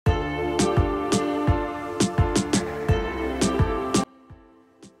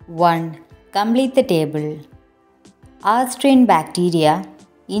1. Complete the table. R strain bacteria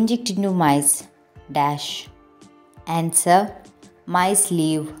inject into mice. Dash. Answer. Mice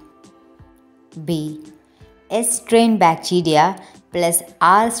live. B. S strain bacteria plus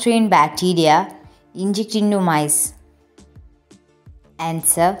R strain bacteria inject into mice.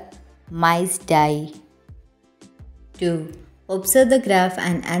 Answer. Mice die. 2. Observe the graph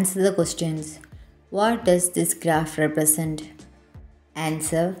and answer the questions. What does this graph represent?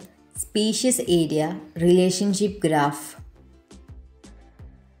 Answer. Species area relationship graph.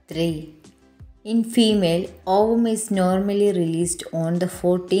 3. In female, ovum is normally released on the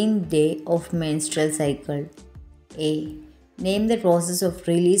 14th day of menstrual cycle. A. Name the process of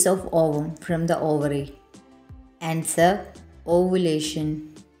release of ovum from the ovary. Answer.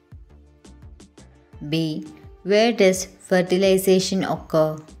 Ovulation. B. Where does fertilization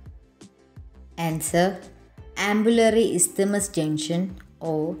occur? Answer. Ambulary isthmus junction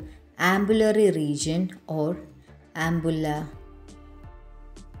or ambulary region or ampulla.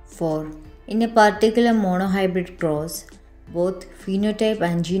 4. In a particular monohybrid cross, both phenotype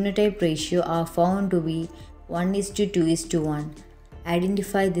and genotype ratio are found to be 1:2:1.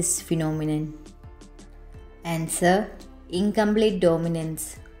 Identify this phenomenon. Answer. Incomplete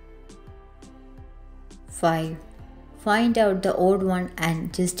dominance. 5. Find out the odd one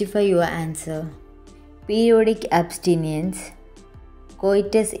and justify your answer. Periodic abstinence,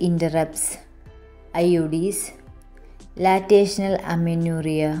 coitus interrupts, IUDs, lactational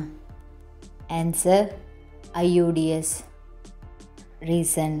amenorrhea. Answer. IUDs.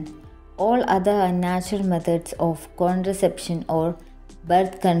 Reason. All other unnatural methods of contraception or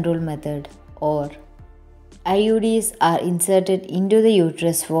birth control method or IUDs are inserted into the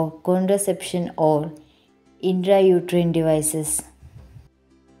uterus for contraception or intrauterine devices.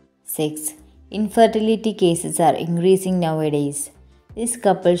 6. Infertility cases are increasing nowadays. This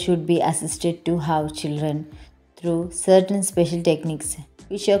couple should be assisted to have children through certain special techniques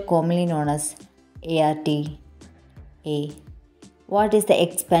which are commonly known as ART. A. What is the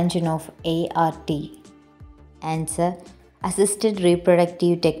expansion of ART? Answer. Assisted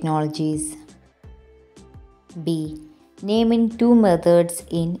reproductive technologies. B. Naming two methods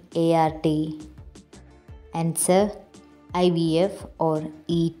in ART. Answer. IVF or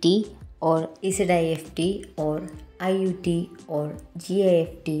ET or ZIFT or IUT or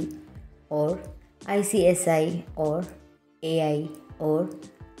GIFT or ICSI or AI or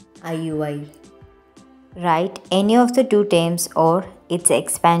IUI. Write any of the two terms or its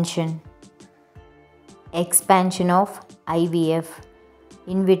expansion. Expansion of IVF,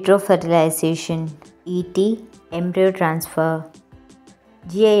 in vitro fertilization, ET, embryo transfer,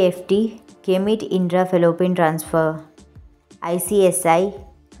 GIFT, gamete intrafallopian transfer, ICSI,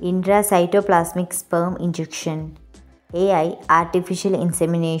 intracytoplasmic sperm injection, AI, artificial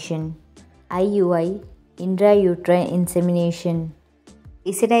insemination, IUI, intrauterine insemination,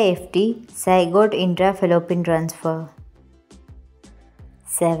 ZIFT, zygote intrafallopian transfer.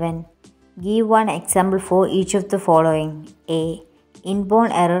 7. Give one example for each of the following. A.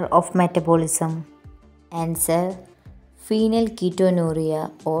 Inborn error of metabolism. Answer.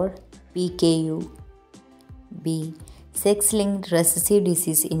 Phenylketonuria or PKU. B. Sex-linked recessive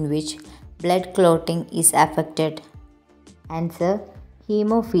disease in which blood clotting is affected. Answer.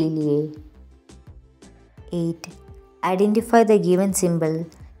 Hemophilia. 8. Identify the given symbol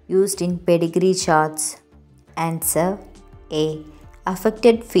used in pedigree charts. Answer. A.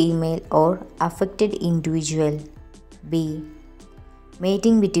 Affected female or affected individual. B.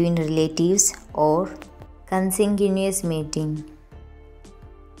 Mating between relatives or consanguineous mating.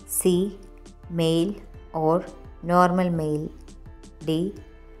 C. Male or normal male. D.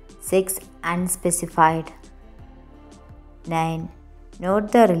 Sex unspecified. 9.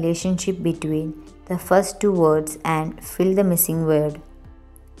 Note the relationship between the first two words and fill the missing word.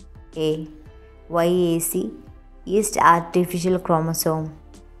 A. YAC is artificial chromosome.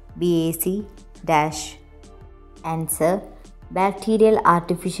 BAC dash. Answer. Bacterial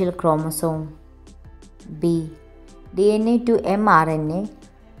artificial chromosome. B. DNA to mRNA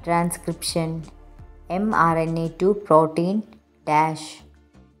transcription. mRNA to protein dash.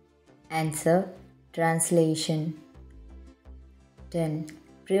 Answer. Translation. 10.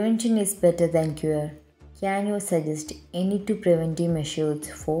 Prevention is better than cure. Can you suggest any two preventive measures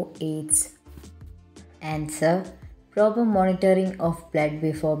for AIDS? Answer. Proper monitoring of blood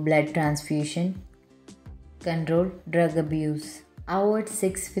before blood transfusion. Control drug abuse. Avoid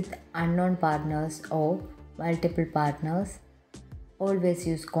sex with unknown partners or multiple partners. Always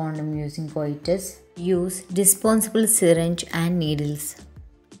use condom using coitus. Use disposable syringe and needles.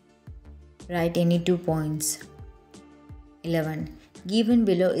 Write any 2 points. 11. Given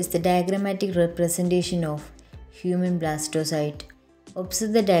below is the diagrammatic representation of human blastocyte.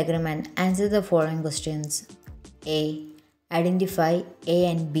 Observe the diagram and answer the following questions. A. Identify A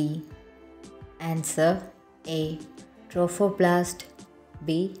and B. Answer A. Trophoblast.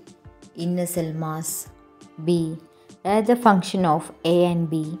 B. Inner cell mass. B. Write the function of A and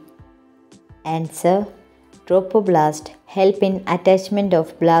B. Answer. Trophoblast help in attachment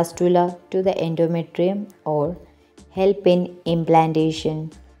of blastula to the endometrium or help in implantation.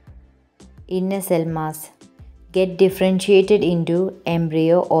 Inner cell mass get differentiated into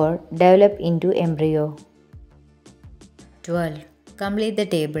embryo or develop into embryo. 12. Complete the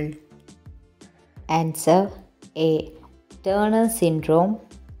table. Answer A. Turner syndrome.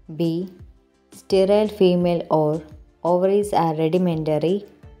 B. Sterile female or ovaries are rudimentary.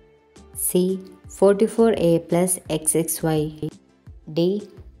 C. 44A plus XXY. D.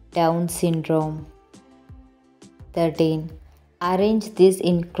 Down syndrome. 13. Arrange this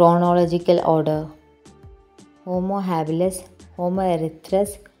in chronological order. Homo habilis, Homo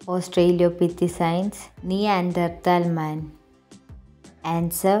erectus, Australopithecines, Neanderthal man.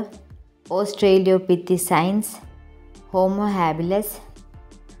 Answer. Australopithecines, Homo habilis,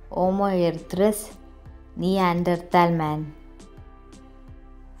 Homo erectus, Neanderthal man.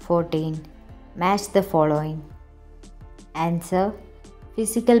 14. Match the following. Answer.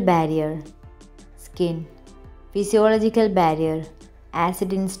 Physical barrier. Skin. Physiological barrier.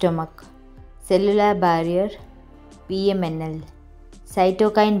 Acid in stomach. Cellular barrier. PMNL.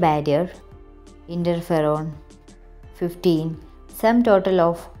 Cytokine barrier. Interferon. 15. Sum total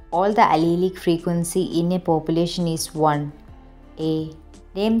of all the allelic frequency in a population is 1. A.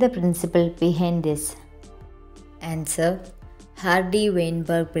 Name the principle behind this. Answer.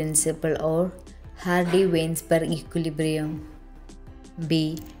 Hardy-Weinberg principle or Hardy-Weinberg equilibrium.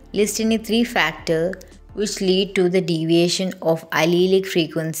 B. List any 3 factors which lead to the deviation of allelic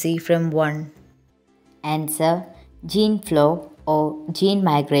frequency from 1. Answer. Gene flow or gene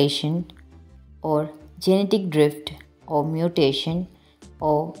migration or genetic drift or mutation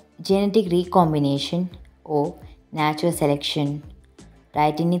or genetic recombination or natural selection.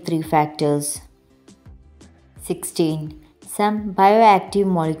 Write any 3 factors. 16. Some bioactive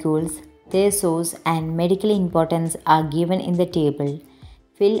molecules, their source and medical importance are given in the table.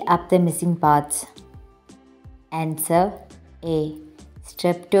 Fill up the missing parts. Answer. A.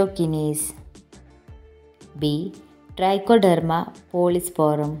 Streptokinase. B. Trichoderma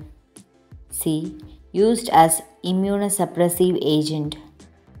polysporum. C. Used as immunosuppressive agent.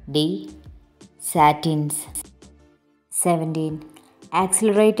 D. Statins. 17.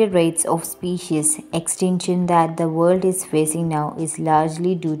 Accelerated rates of species extinction that the world is facing now is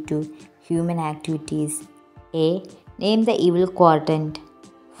largely due to human activities. A. Name the evil quadrant.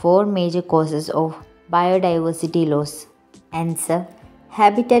 4 major causes of biodiversity loss. Answer.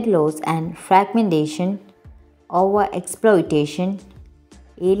 Habitat loss and fragmentation, overexploitation,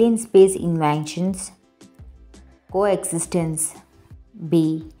 alien space invasions, coexistence.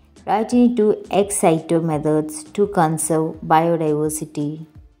 B. Write any 2 ex situ methods to conserve biodiversity.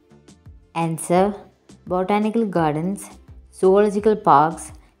 Answer. Botanical gardens, zoological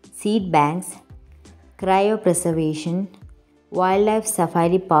parks, seed banks, cryopreservation, wildlife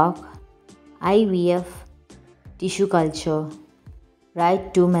safari park, IVF, tissue culture.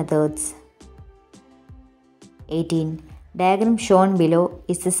 Write 2 methods. 18. Diagram shown below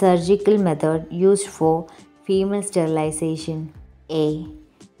is the surgical method used for female sterilization. A.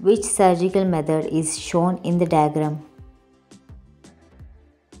 Which surgical method is shown in the diagram?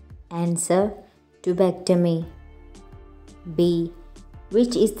 Answer. Tubectomy. B.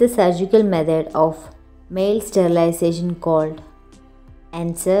 Which is the surgical method of male sterilization called?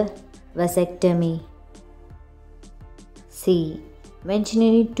 Answer. Vasectomy. C. Mention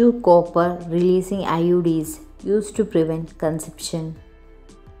any 2 copper releasing IUDs used to prevent conception.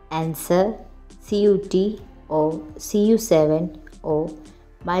 Answer. CUT or CU7 or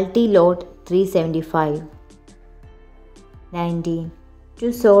multi-load 375. 19.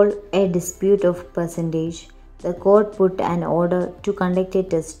 To solve a dispute of percentage, the court put an order to conduct a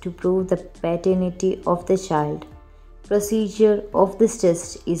test to prove the paternity of the child. Procedure of this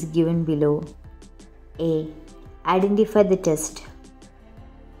test is given below. A. Identify the test.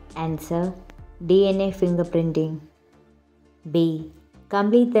 Answer. DNA fingerprinting. B.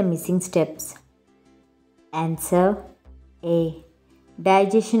 Complete the missing steps. Answer. A.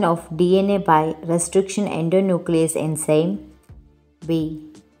 Digestion of DNA by restriction endonuclease enzyme.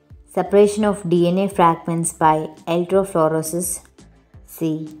 B. Separation of DNA fragments by electrophoresis.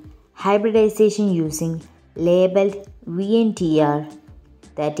 C. Hybridization using labeled VNTR,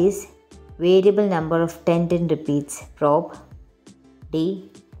 that is, variable number of tendon repeats probe.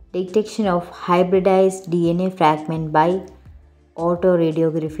 D. Detection of hybridized DNA fragment by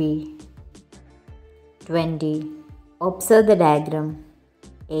autoradiography. 20. Observe the diagram.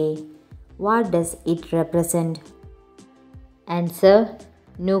 A. What does it represent? Answer: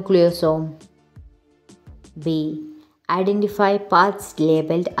 nucleosome. B. Identify parts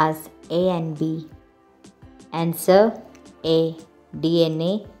labeled as A and B. Answer: A.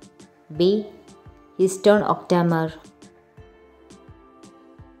 DNA. B. Histone octamer.